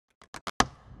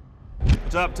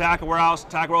What's up, Tackle Warehouse?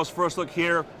 Tackle Warehouse first look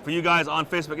here for you guys on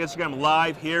Facebook, Instagram,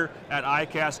 live here at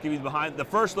ICAST. Give you the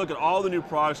first look at all the new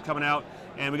products coming out,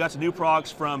 and we got some new products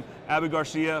from Abu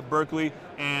Garcia, Berkley,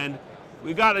 and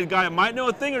we got a guy that might know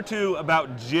a thing or two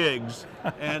about jigs,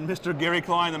 and Mr. Gary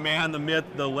Klein, the man, the myth,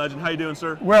 the legend. How you doing,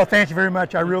 sir? Well, thank you very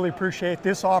much. I really appreciate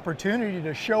this opportunity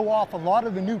to show off a lot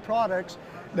of the new products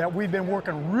that we've been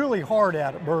working really hard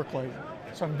at Berkley.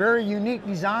 Some very unique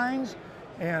designs.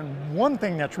 And one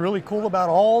thing that's really cool about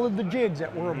all of the jigs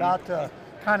that we're about to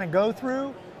kind of go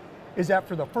through is that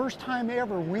for the first time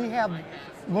ever, we have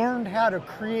learned how to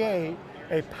create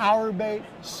a Powerbait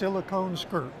silicone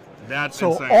skirt. That's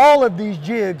so insane. All of these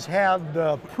jigs have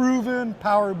the proven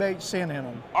Powerbait scent in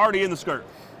them. Already in the skirt.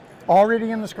 Already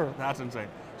in the skirt. That's insane.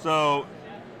 So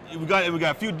we got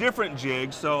a few different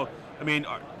jigs. So I mean,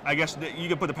 I guess you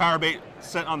can put the Powerbait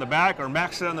scent on the back or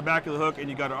max scent on the back of the hook, and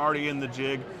you got it already in the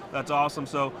jig. That's awesome.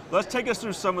 So let's take us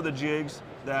through some of the jigs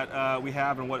that we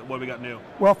have and what we got new.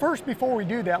 Well, first, before we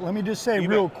do that, let me just say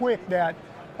real quick that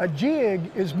a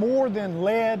jig is more than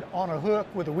lead on a hook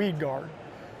with a weed guard.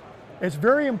 It's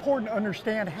very important to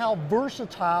understand how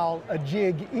versatile a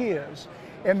jig is.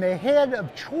 And the head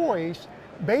of choice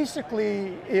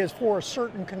basically is for a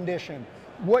certain condition,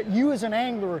 what you as an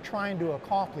angler are trying to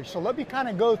accomplish. So let me kind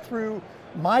of go through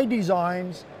my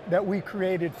designs that we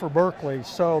created for Berkley.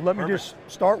 So let me just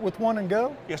start with one and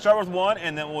go. Yeah, start with one,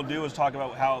 and then what we'll do is talk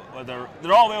about how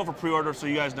they're all available for pre-order, so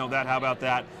you guys know that. How about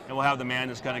that? And we'll have the man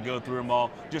just kind of go through them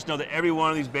all. Just know that every one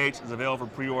of these baits is available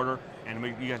for pre-order, and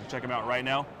you guys can check them out right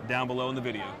now down below in the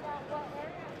video.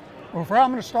 Well, I'm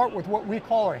going to start with what we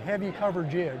call a heavy cover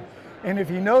jig. And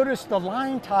if you notice, the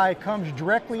line tie comes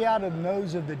directly out of the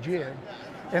nose of the jig.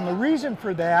 And the reason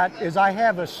for that is I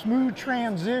have a smooth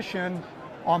transition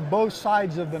on both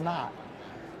sides of the knot.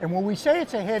 And when we say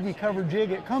it's a heavy cover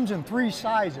jig, it comes in three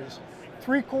sizes: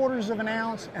 3/4 of an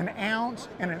ounce, and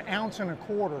an ounce and a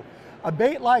quarter. A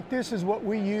bait like this is what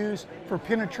we use for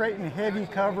penetrating heavy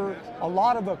cover, a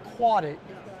lot of aquatic.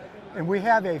 And we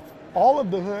have all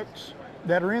of the hooks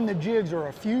that are in the jigs are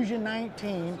a Fusion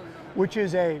 19, which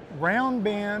is a round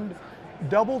bend,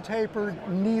 double tapered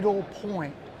needle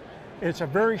point. It's a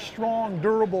very strong,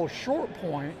 durable short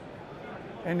point,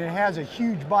 and it has a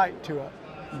huge bite to it,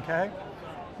 okay?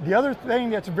 The other thing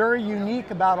that's very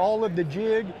unique about all of the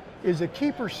jig is a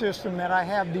keeper system that I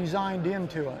have designed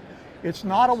into it. It's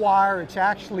not a wire, it's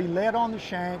actually lead on the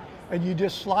shank, and you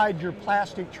just slide your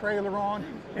plastic trailer on,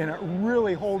 and it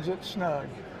really holds it snug.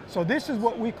 So this is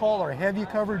what we call our heavy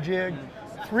cover jig.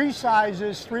 Three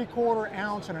sizes: 3/4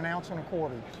 ounce and an ounce and a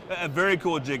quarter. A very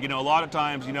cool jig. You know, a lot of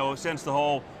times, you know, since the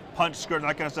whole punch skirt and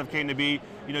that kind of stuff came to be,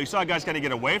 you know, you saw guys kind of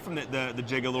get away from the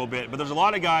jig a little bit, but there's a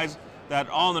lot of guys that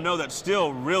are on the know that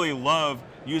still really love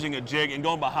using a jig and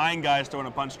going behind guys throwing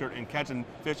a punch skirt and catching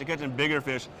fish and catching bigger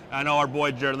fish. I know our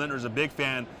boy Jared Lintner is a big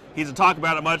fan. He doesn't talk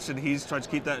about it much, and he's trying to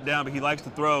keep that down, but he likes to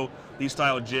throw these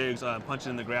style jigs, punching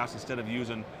in the grass instead of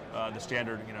using the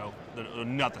standard, you know,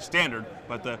 not the standard,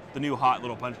 but the new hot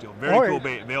little punch deal. Very cool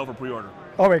bait, available for pre-order.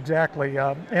 Oh, exactly.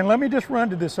 And let me just run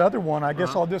to this other one. I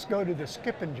guess I'll just go to the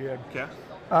Skippin jig. Okay.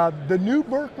 The new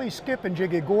Berkley Skippin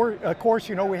jig, of course,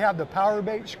 you know, we have the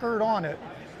Powerbait skirt on it.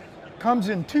 Comes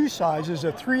in two sizes,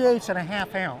 a 3/8 and a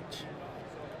 1/2 ounce.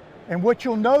 And what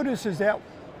you'll notice is that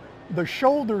the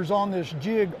shoulders on this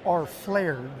jig are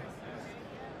flared.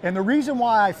 And the reason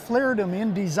why I flared them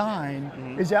in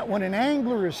design is that when an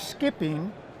angler is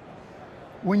skipping,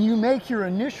 when you make your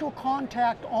initial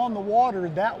contact on the water,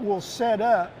 that will set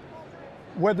up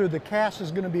whether the cast is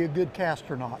going to be a good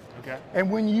cast or not. Okay. And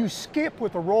when you skip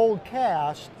with a rolled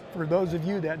cast, for those of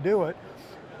you that do it,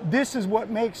 this is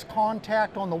what makes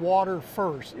contact on the water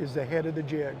first, is the head of the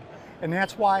jig. And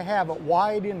that's why I have it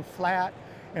wide and flat.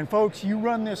 And folks, you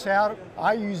run this out,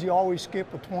 I usually always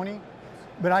skip with 20,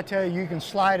 but I tell you, you can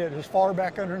slide it as far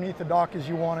back underneath the dock as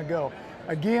you want to go.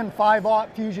 Again, 5/0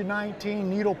 Fusion 19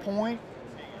 needle point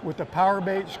with the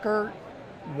Powerbait skirt,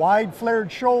 wide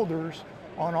flared shoulders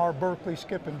on our Berkley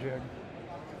Skippin jig.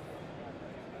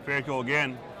 Very cool.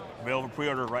 Again, available for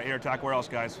pre-order right here at Tackle Warehouse,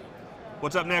 guys.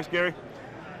 What's up next, Gary?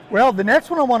 Well, the next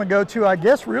one I want to go to, I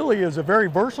guess, really is a very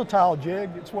versatile jig.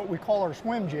 It's what we call our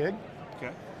swim jig.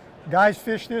 Okay. Guys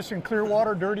fish this in clear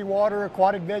water, dirty water,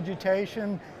 aquatic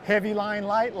vegetation, heavy line,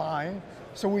 light line.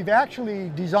 So we've actually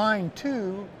designed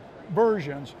two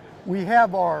versions. We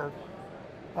have our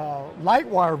light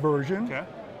wire version, okay,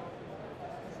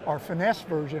 our Finesse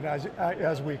version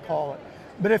as we call it.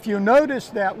 But if you notice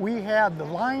that we have the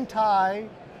line tie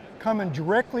coming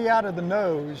directly out of the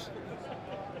nose,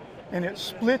 and it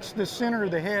splits the center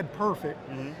of the head perfect.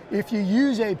 If you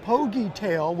use a pogey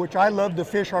tail, which I love to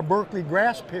fish our Berkley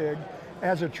grass pig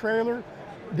as a trailer,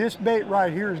 This bait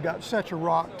right here has got such a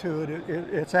rock to it,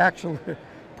 it's actually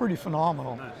pretty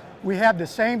phenomenal. Nice. We have the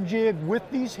same jig with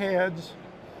these heads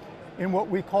in what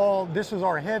we call, this is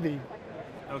our heavy,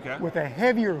 Okay. with a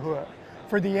heavier hook.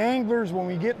 For the anglers, when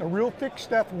we get in the real thick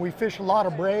stuff, when we fish a lot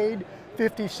of braid,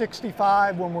 50,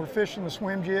 65, when we're fishing the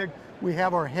swim jig, we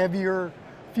have our heavier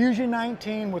Fusion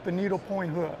 19 with the needle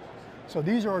point hook. So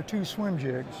these are our two swim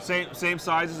jigs. Same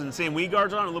sizes and same weed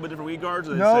guards on, a little bit different weed guards?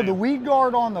 Or No, same? the weed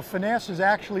guard on the Finesse is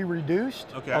actually reduced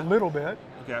a little bit.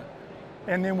 Okay.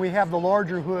 And then we have the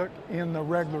larger hook in the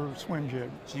regular swim jig.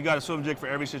 So you got a swim jig for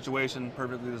every situation,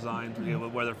 perfectly designed,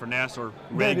 whether Finesse or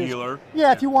regular.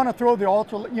 Yeah, if you want to throw the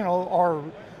ultra, our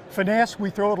Finesse, we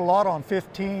throw it a lot on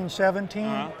 15,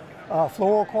 17,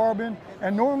 fluorocarbon.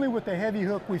 And normally with the heavy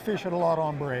hook, we fish it a lot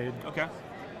on braid. Okay.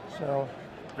 So.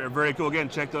 Very cool. Again,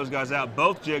 check those guys out.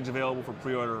 Both jigs available for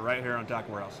pre-order right here on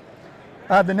Tackle Warehouse.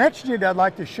 The next jig I'd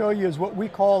like to show you is what we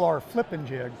call our Flippin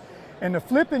jig. And the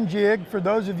Flippin jig, for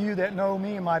those of you that know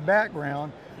me and my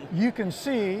background, you can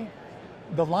see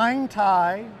the line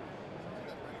tie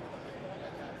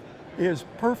is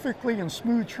perfectly in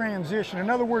smooth transition. In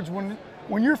other words, when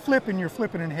you're flipping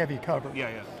in heavy cover. Yeah.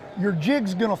 Your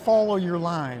jig's gonna follow your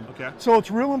line. Okay. So it's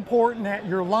real important that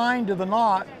your line to the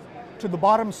knot, to the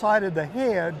bottom side of the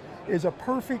head, is a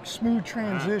perfect smooth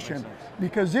transition,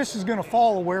 because this is gonna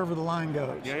follow wherever the line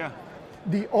goes. Yeah.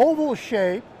 The oval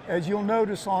shape, as you'll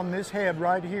notice on this head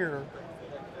right here,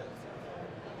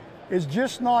 is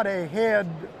just not a head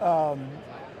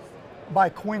by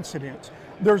coincidence.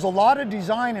 There's a lot of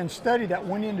design and study that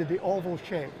went into the oval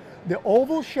shape. The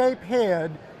oval shape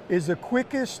head is the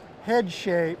quickest head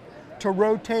shape to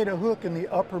rotate a hook in the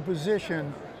upper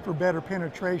position for better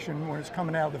penetration when it's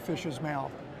coming out of the fish's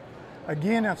mouth.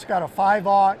 Again, it's got a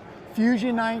 5/0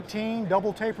 Fusion 19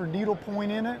 double taper needle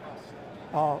point in it,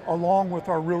 along with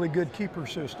our really good keeper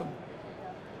system.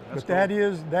 That's But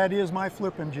cool. that is my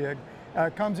flipping jig.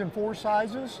 It comes in 4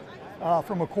 sizes,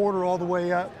 from a quarter all the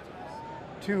way up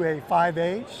to a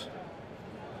 5/8.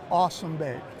 Awesome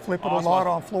bait. Flip it a lot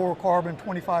on fluorocarbon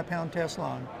 25-pound test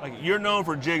line. Like, you're known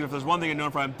for jigs. If there's one thing you're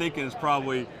known for, I'm thinking it's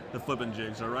probably the flipping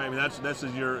jigs, all right? I mean, that's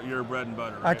your bread and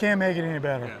butter, right? I can't make it any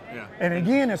better. Yeah. And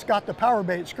again, it's got the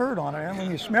Powerbait skirt on it, and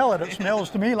when you smell it, it smells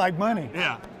to me like money.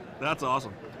 Yeah, that's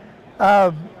awesome.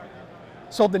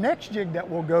 So the next jig that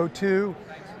we'll go to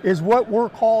is what we're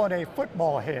calling a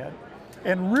football head.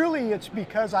 And really it's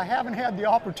because I haven't had the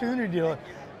opportunity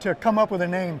to come up with a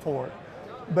name for it.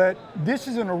 But this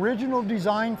is an original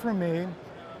design from me.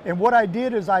 And what I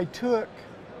did is I took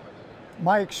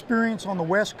my experience on the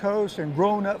West Coast and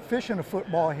growing up fishing a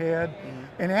football head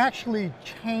and actually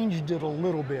changed it a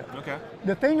little bit. Okay.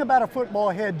 The thing about a football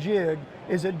head jig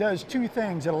is it does 2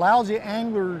 things. It allows the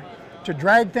angler to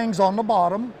drag things on the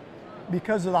bottom.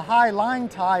 Because of the high line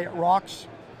tie, it rocks,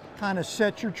 kind of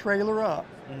sets your trailer up.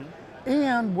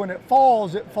 And when it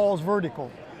falls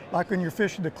vertical. Like when you're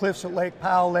fishing the cliffs at Lake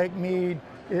Powell, Lake Mead,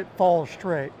 it falls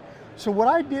straight. So what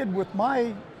I did with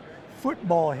my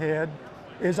football head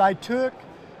is I took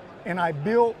and I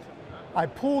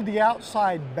pulled the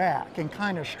outside back and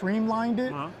kind of streamlined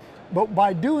it. But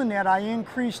by doing that, I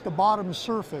increased the bottom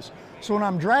surface. So when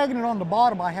I'm dragging it on the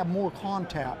bottom, I have more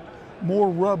contact, more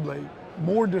rubbly,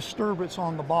 more disturbance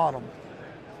on the bottom.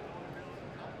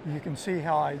 You can see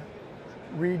how I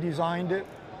redesigned it.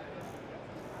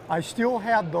 I still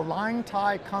have the line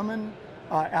tie coming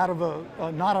out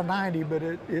of not a 90, but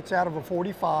it's out of a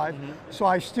 45. So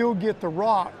I still get the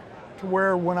rock to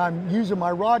where when I'm using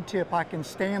my rod tip, I can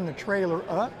stand the trailer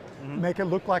up, make it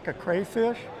look like a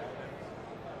crayfish.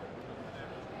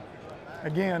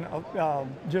 Again,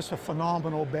 just a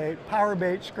phenomenal bait.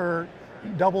 Powerbait skirt,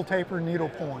 double taper needle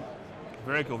point.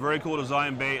 Very cool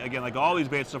design bait. Again, like all these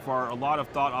baits so far, a lot of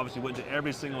thought obviously went into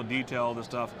every single detail of this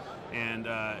stuff. And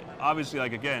obviously,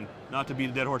 like, again, not to beat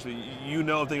a dead horse, but you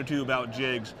know a thing or two about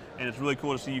jigs, and it's really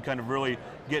cool to see you kind of really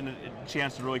getting a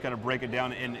chance to really kind of break it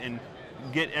down and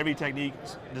get every technique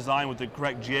designed with the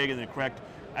correct jig and the correct,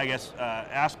 I guess,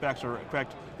 aspects or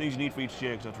correct things you need for each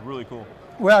jig. So it's really cool.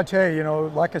 Well, I tell you,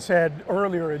 like I said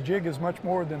earlier, a jig is much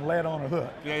more than lead on a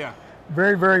hook. Yeah.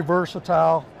 Very, very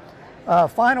versatile.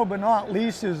 Final but not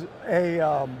least is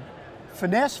a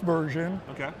Finesse version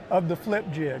of the flip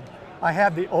jig. I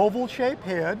have the oval shaped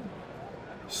head,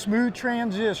 smooth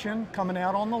transition coming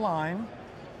out on the line,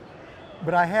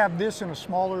 but I have this in a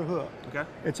smaller hook.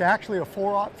 It's actually a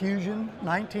 4/0 Fusion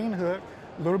 19 hook,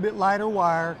 a little bit lighter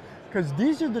wire, because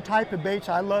these are the type of baits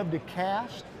I love to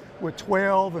cast with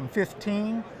 12 and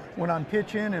 15 when I'm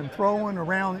pitching and throwing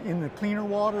around in the cleaner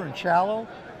water and shallow.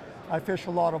 I fish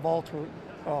a lot of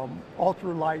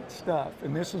ultra light stuff,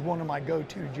 and this is one of my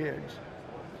go-to jigs.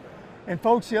 And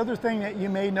folks, the other thing that you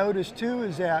may notice too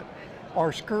is that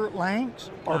our skirt lengths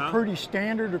are pretty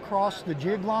standard across the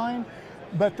jig line.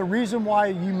 But the reason why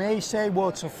you may say, well,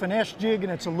 it's a finesse jig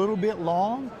and it's a little bit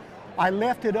long, I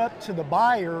left it up to the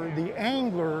buyer, the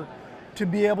angler, to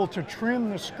be able to trim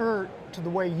the skirt to the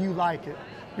way you like it.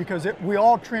 Because we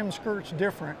all trim skirts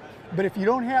different. But if you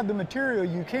don't have the material,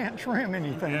 you can't trim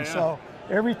anything. So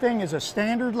everything is a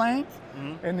standard length,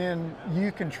 and then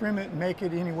you can trim it and make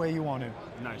it any way you want to.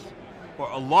 Nice.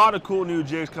 Well, a lot of cool new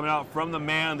jigs coming out from the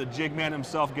man, the jig man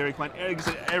himself, Gary Klein.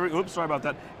 Oops, sorry about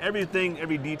that. Everything,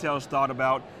 every detail is thought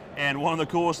about. And one of the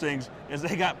coolest things is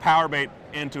they got Powerbait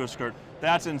into a skirt.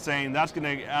 That's insane. That's going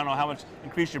to, I don't know how much,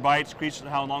 increase your bites, increase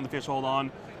how long the fish hold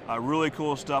on. Really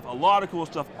cool stuff. A lot of cool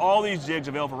stuff. All these jigs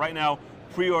available right now.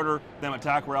 Pre-order them at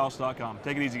tacklewarehouse.com.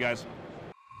 Take it easy, guys.